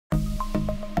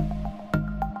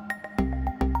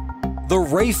The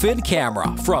Rayfin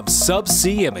camera from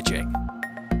SubC Imaging.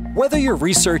 Whether your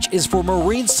research is for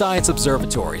marine science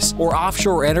observatories or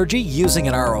offshore energy using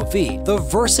an ROV, the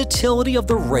versatility of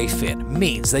the Rayfin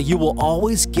means that you will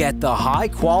always get the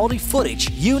high-quality footage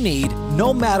you need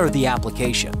no matter the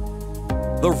application.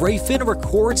 The Rayfin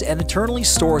records and internally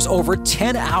stores over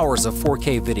 10 hours of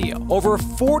 4K video, over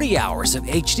 40 hours of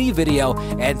HD video,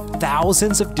 and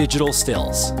thousands of digital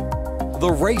stills. The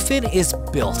Rayfin is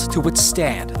built to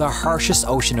withstand the harshest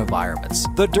ocean environments.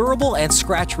 The durable and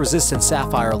scratch-resistant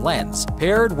sapphire lens,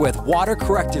 paired with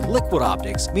water-corrected liquid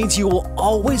optics, means you will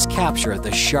always capture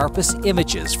the sharpest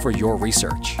images for your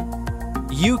research.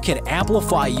 You can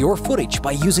amplify your footage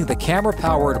by using the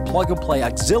camera-powered plug-and-play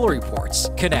auxiliary ports.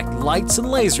 Connect lights and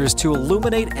lasers to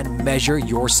illuminate and measure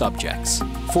your subjects.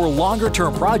 For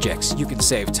longer-term projects, you can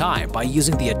save time by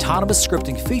using the autonomous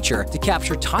scripting feature to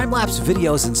capture time-lapse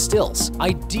videos and stills,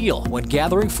 ideal when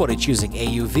gathering footage using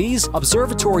AUVs,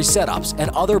 observatory setups,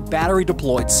 and other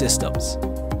battery-deployed systems.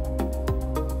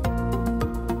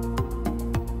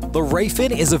 The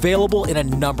Rayfin is available in a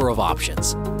number of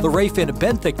options. The Rayfin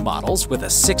benthic models with a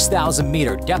 6,000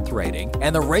 meter depth rating,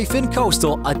 and the Rayfin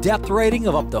Coastal a depth rating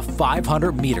of up to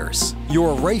 500 meters.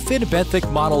 Your Rayfin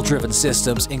benthic model-driven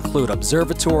systems include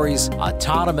observatories,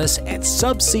 autonomous, and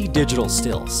SubC digital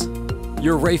stills.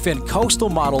 Your Rayfin Coastal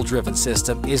model-driven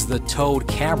system is the towed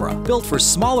camera, built for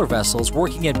smaller vessels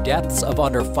working in depths of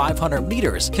under 500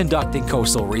 meters conducting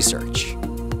coastal research.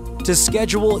 To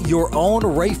schedule your own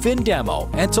Rayfin demo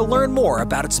and to learn more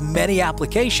about its many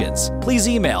applications, please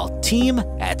email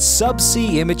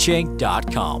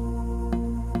team@subcimaging.com.